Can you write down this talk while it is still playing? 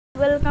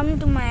welcome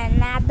to my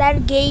another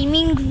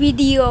gaming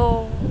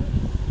video.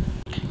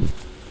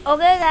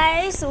 Okay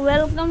guys,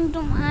 welcome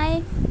to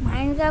my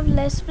Minecraft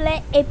Let's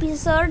Play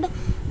episode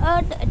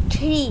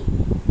 3.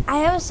 I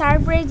have a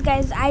surprise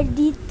guys. I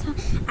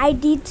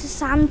did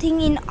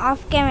something in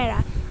off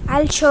camera.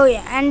 I'll show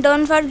you, and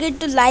don't forget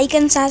to like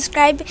and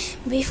subscribe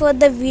before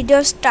the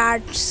video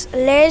starts.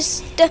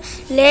 Let's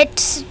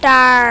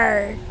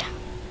start.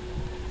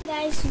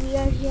 Guys, we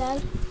are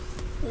here.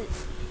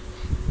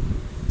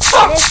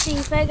 Let's see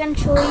if I can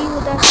show you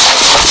the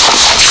surprise.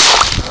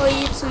 Oh,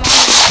 it's mine. I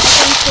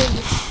can show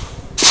you.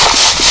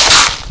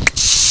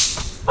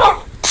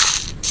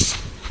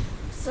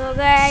 So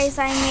guys,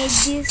 I made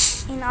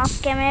this in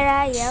off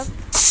camera. Yep.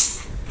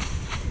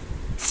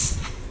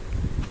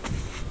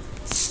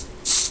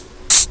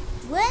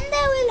 When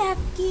they will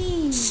have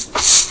keys?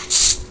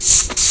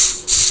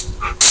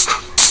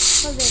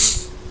 Forget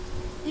it.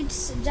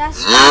 It's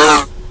just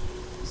a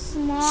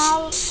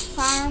small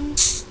farm.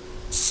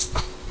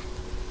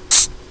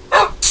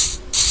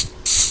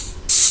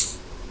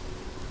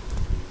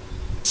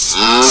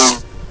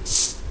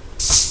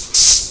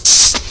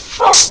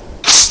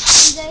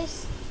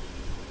 Guys,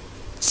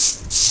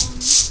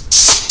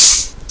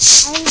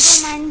 I need to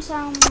mine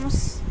some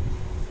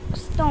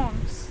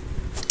stones.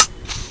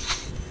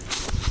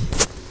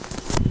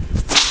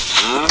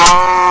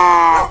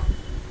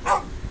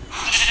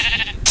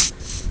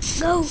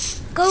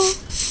 Go!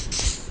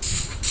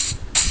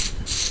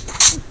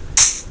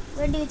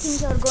 Where do you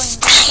think you're going?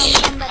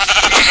 Come back.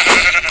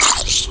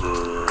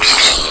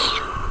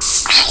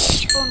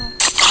 Oh no.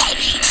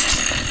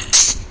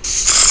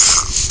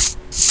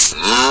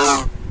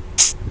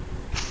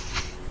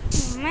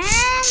 Man,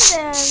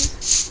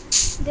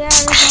 there are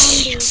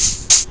zombies.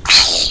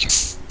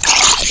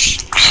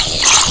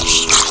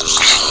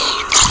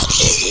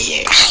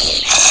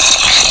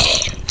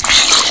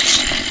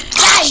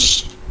 Die!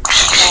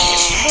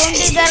 Don't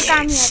you dare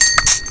come here.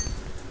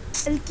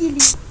 I'll kill you.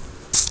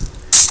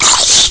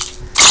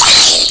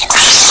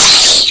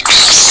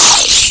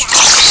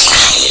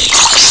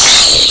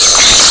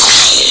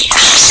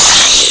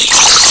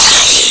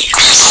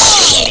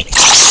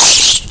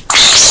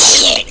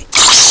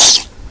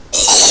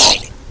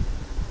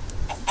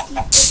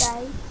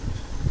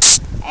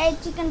 Hey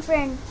chicken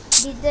friend,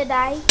 did they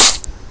die?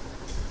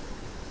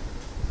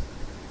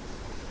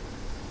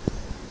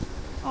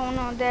 Oh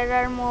no, there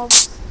are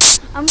mobs.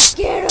 I'm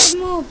scared of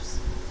mobs.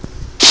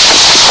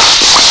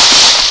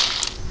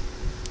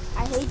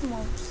 I hate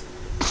mobs.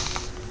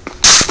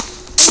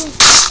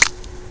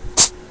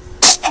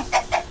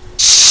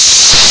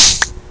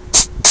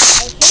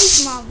 I hate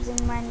mobs in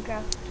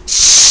Minecraft.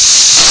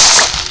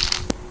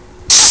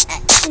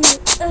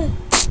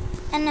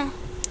 And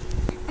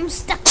I'm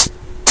stuck.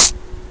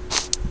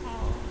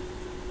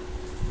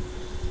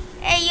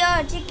 Hey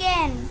yo,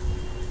 chicken!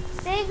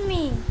 Save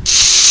me!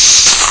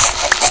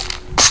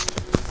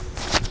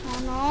 Oh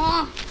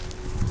no!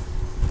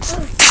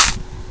 Ugh.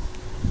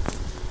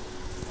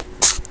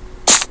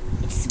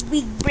 It's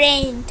big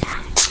brain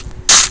time!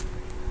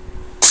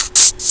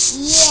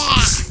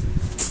 Yeah!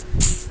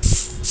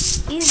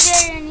 Is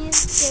there any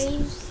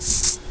caves?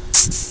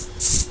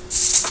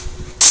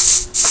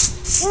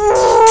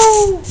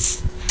 Ooh!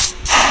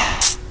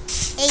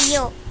 Hey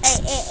yo! Hey,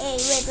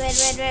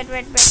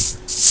 wait.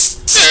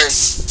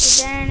 Is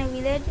there any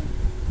village?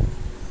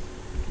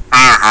 I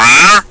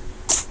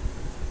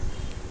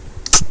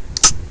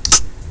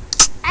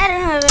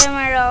don't have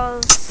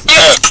emeralds.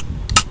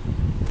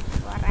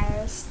 But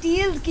I'll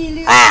still kill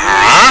you.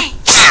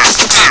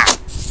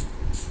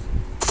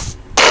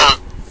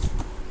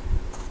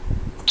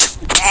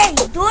 Hey,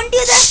 don't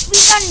you just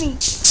speak on me.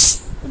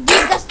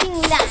 Disgusting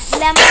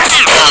lemon.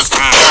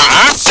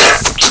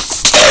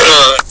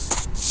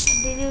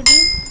 What did you do?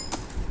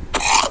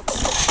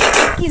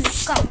 Kill.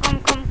 Come.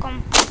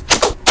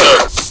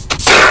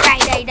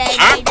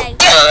 Die.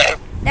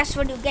 That's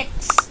what you get.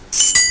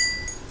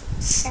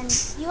 And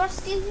you are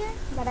still here,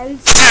 but I will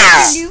still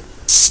kill you.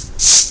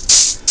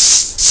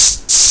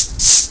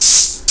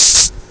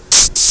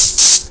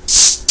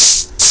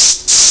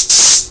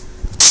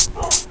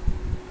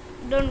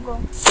 Don't go.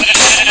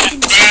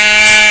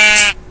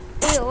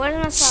 Hey, where's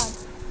my sword?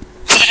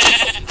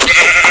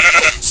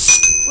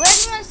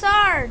 Where's my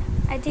sword?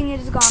 I think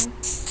it's gone.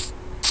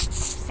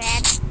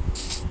 Sad.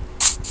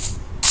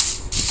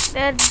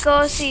 Let's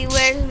go see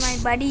where's my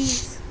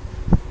buddies.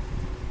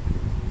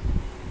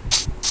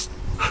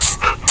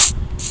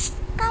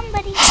 Come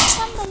buddy.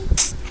 Come.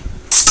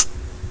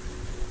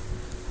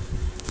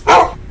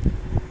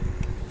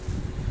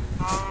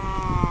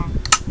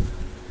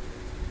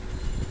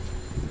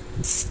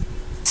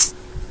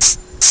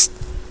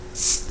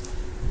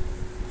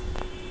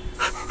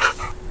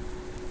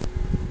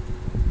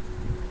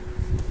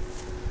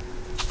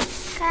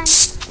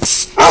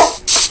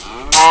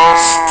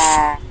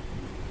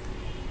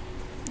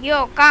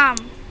 Yo, come.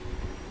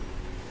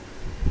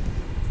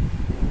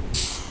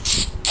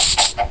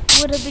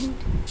 Would have been.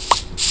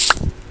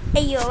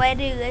 Hey yo, why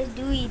do you guys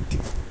do it?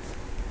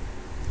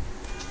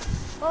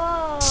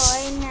 Oh,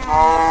 I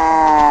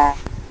know.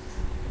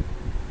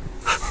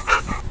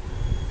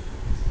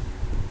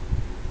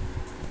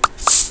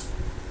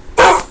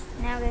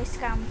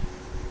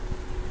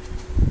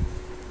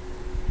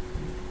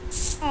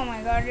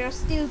 you're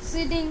still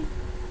sitting.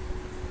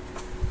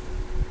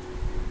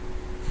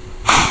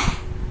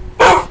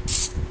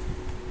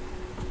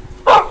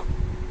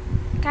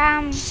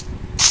 Come.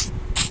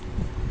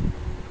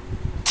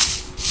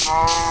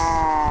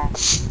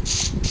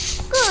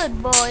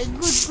 Good boy,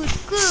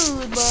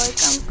 good boy.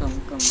 Come.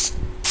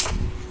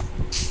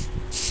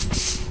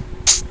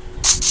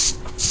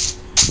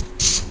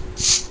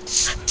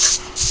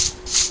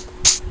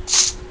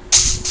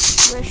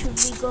 Where should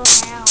we go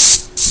now?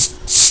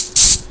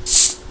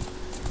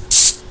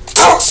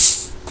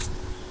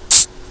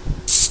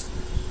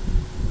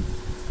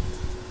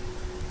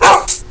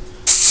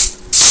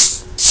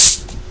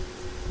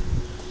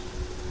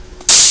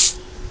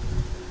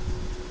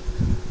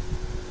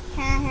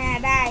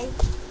 Die.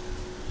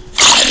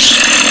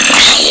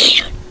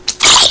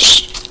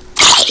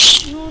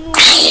 No.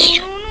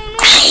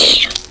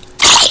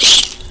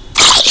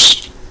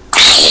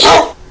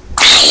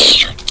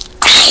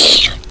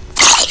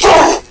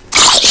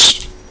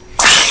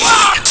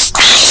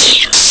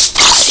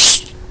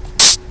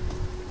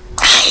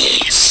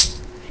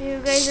 You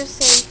guys are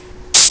safe.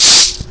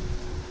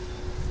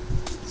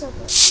 It's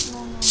okay. No,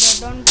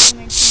 don't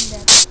mention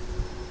that.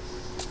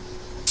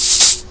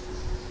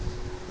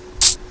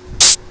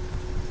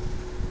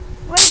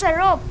 Where's the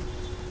rope?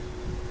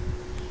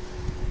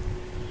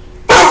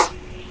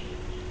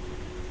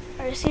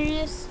 Are you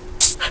serious?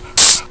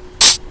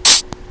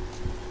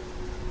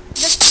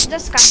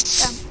 Just come.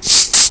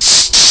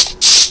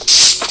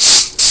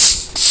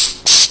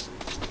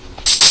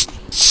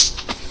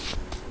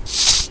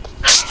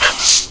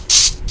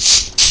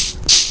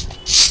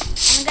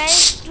 And guys,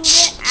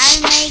 today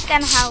I'll make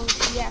an house.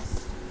 Yes.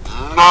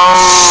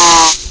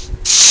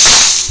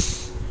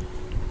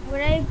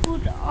 Where I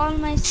put all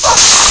my stuff.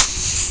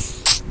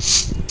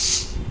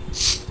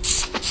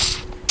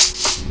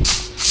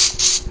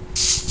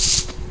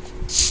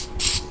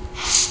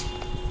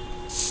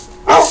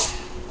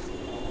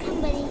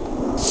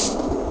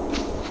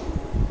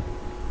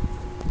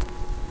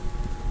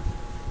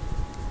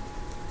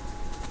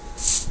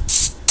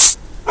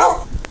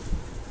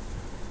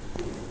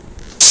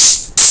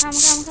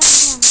 Come.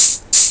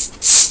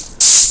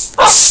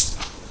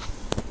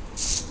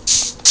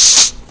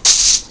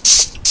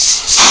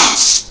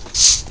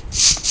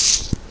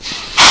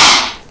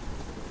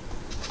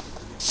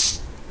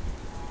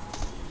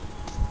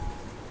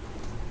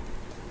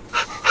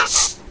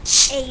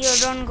 Hey, you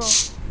don't go.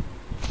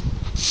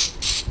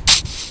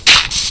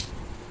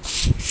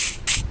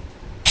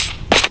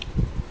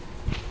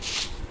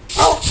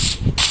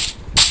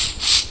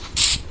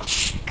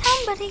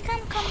 Come, buddy,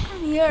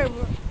 come here,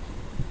 bro.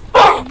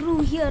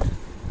 Blue here.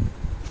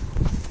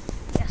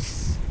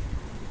 Yes.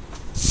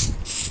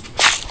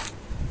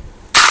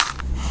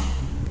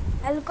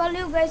 I'll call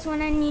you guys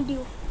when I need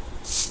you.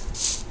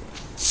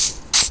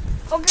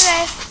 Okay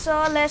guys,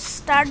 so let's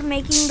start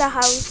making the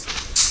house.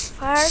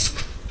 First,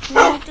 we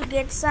need to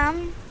get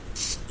some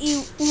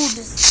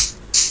woods.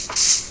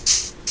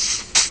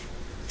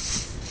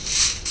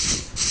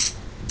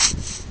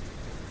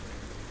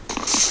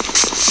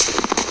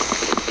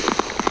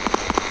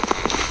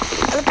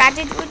 I'll cut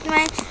it with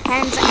my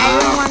hands. I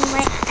don't want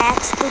my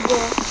axe to go.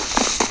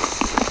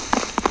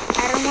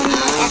 I don't want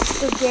my axe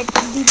to get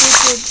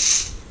deleted.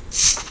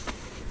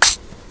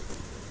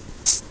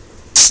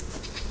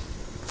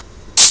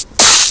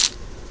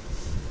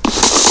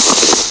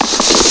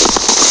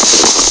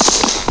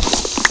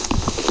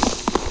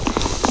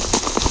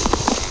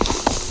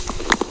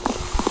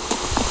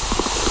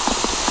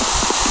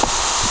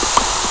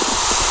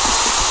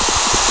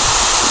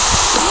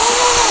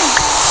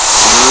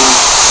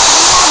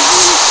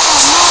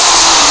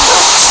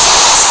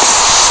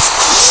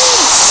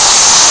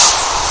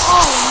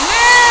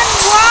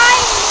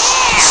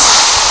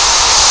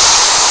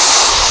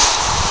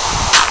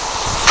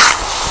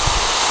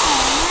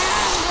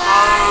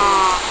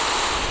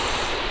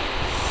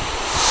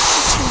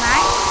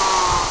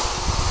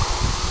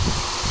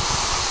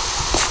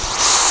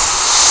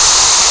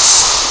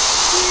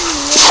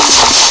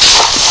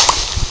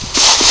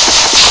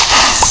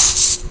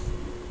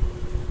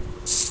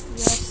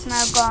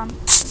 Now gone.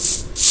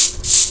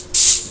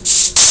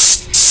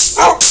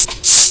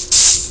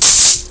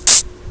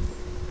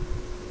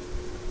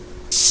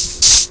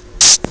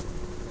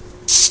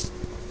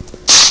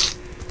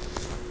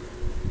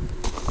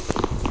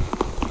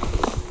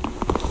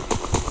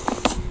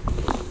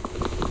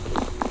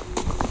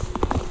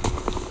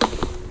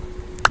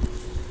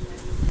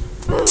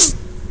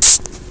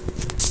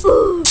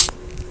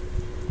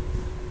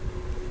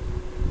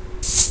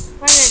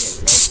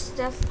 Let's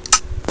just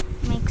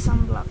make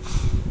some blocks.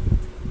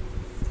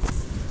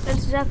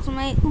 Let's just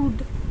my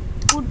wood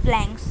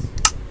planks.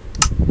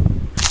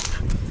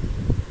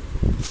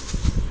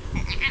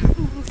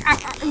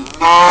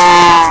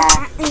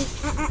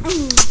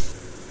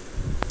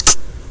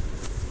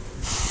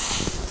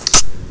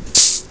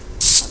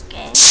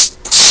 Okay.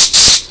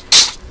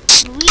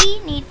 We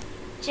need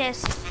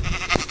chest.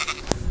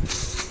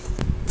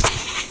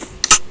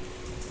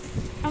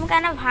 I'm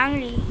kind of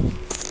hungry.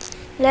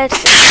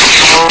 Let's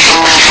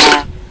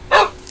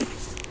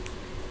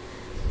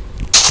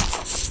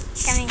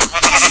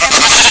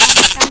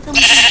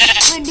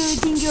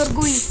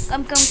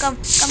Come.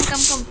 Don't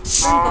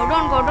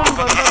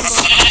go.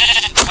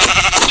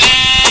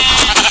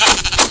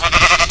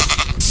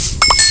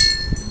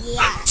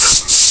 Yeah.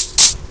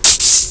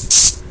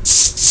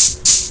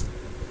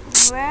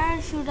 Where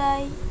should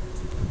I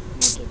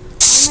make it?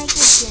 I'll make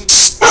it here.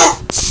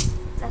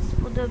 Let's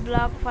put the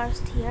block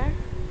first here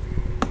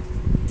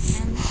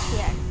and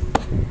here.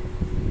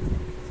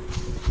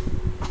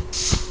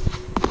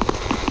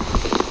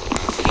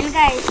 And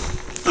guys,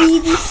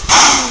 Eid is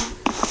coming.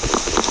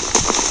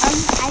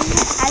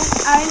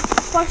 I'll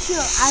for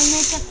sure I'll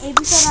make an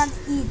episode on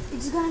Eid.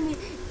 It's gonna be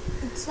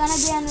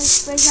a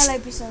special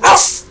episode. I'm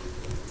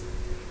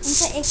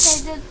so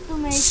excited to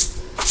make.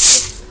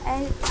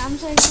 I'm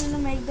so excited to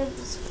make the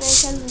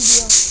special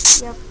video.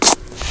 Yep.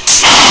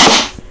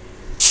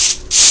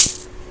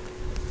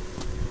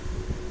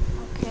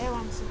 Okay,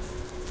 one second.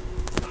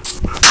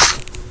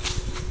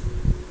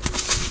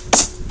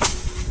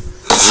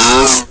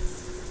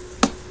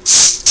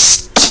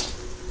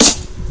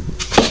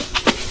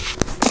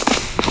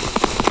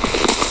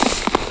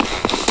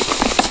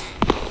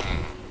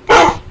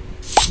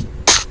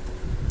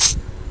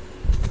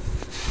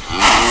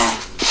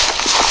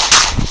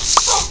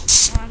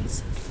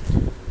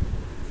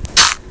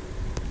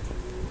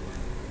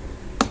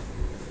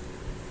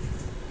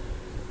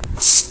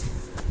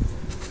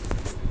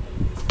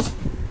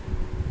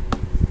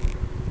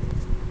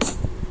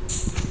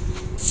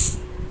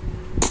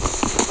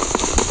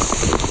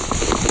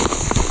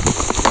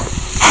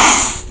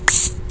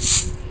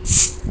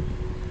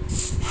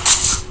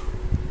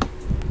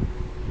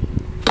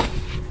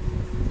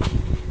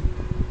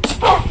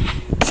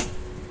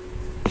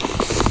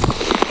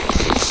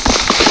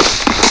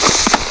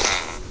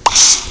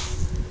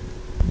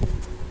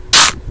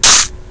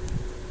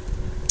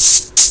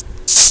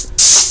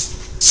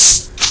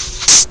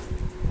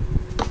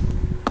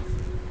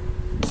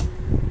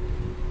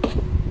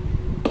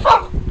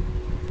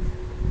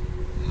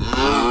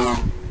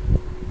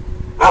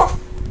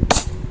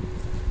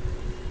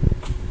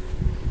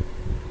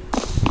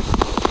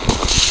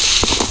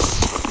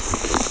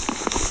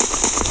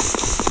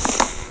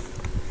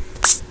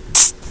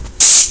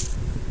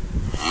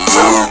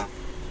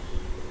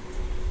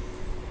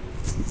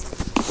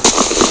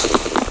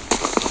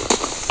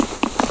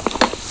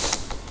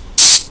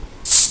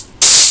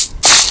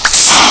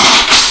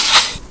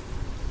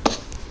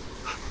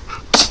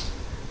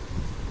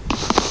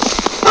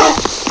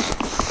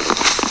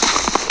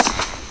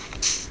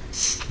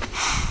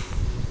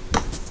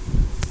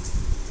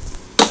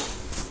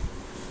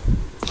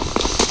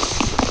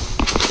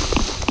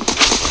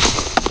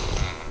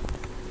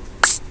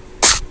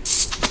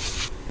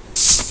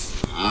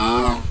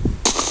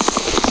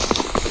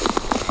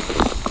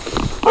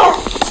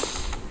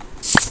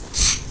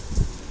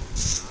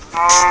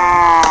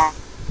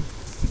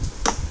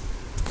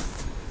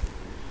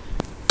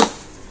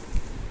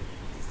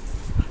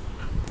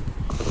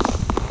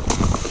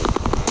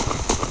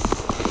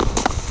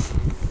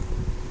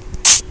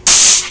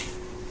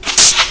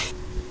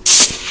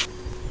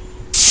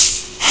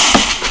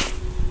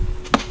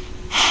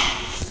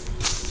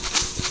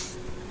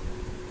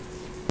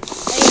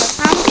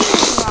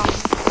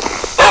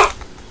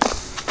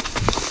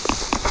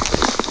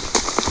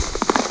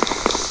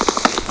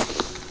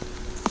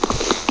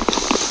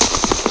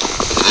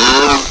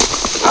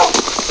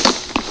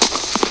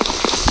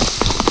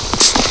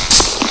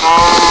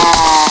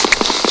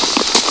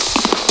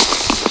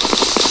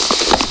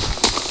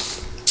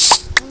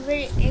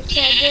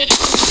 excited to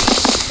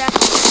make that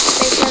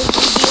special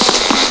video.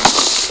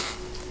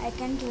 I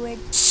can't wait.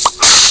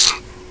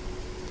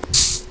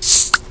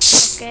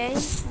 Okay, 1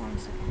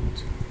 second.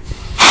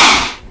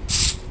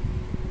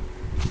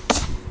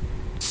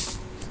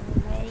 So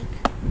like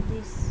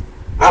this.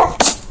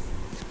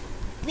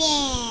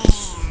 Bam!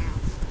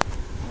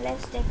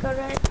 Let's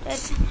decorate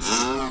it.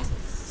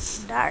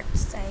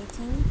 Darts, I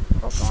think.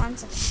 Okay, 1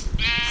 second.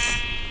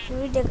 Should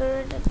we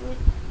decorate it with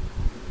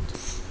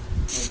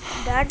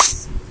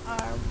darts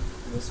or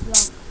this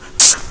block?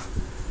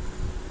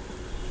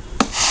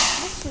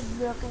 This should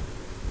be okay.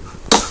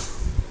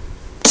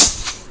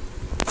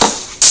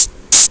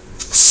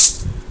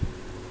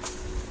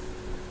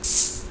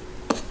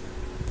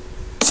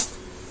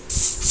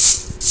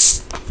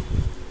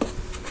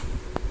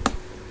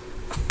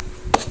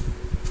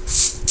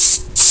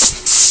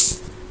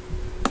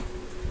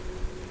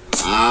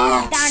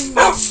 Done.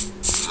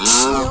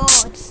 Yo,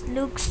 it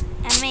looks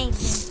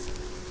amazing.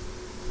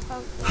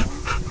 Okay.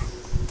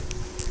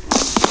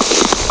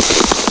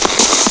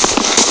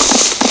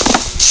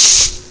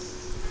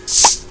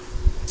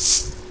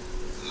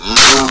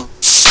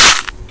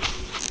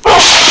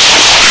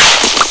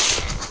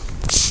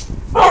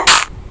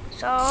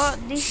 So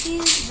this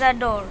is the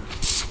door.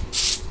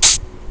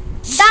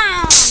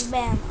 Down,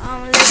 bam.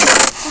 Let's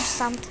put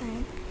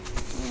something.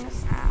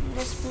 Yes,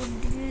 let's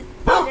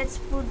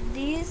put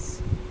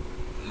this,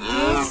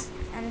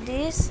 and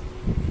this,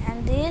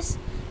 and this,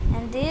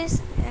 and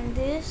this, and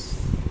this,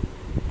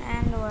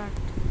 and what?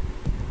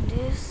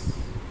 This,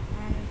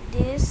 and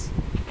this,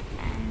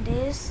 and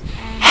this,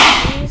 and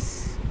this,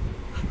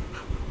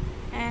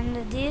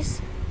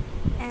 this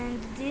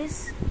and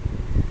this.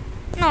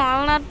 No,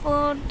 I'll not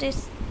put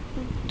this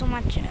too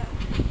much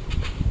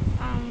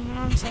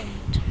nonsense.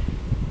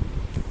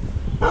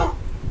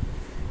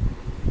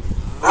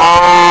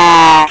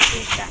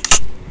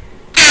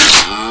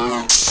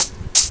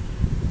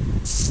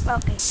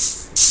 Okay.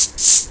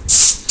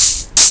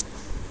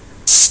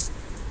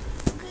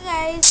 Okay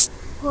guys,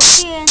 hope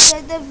you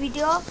enjoyed the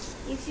video.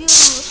 If you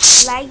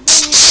like the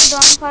video,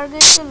 don't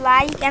forget to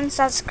like and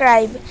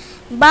subscribe.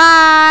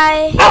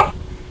 Bye.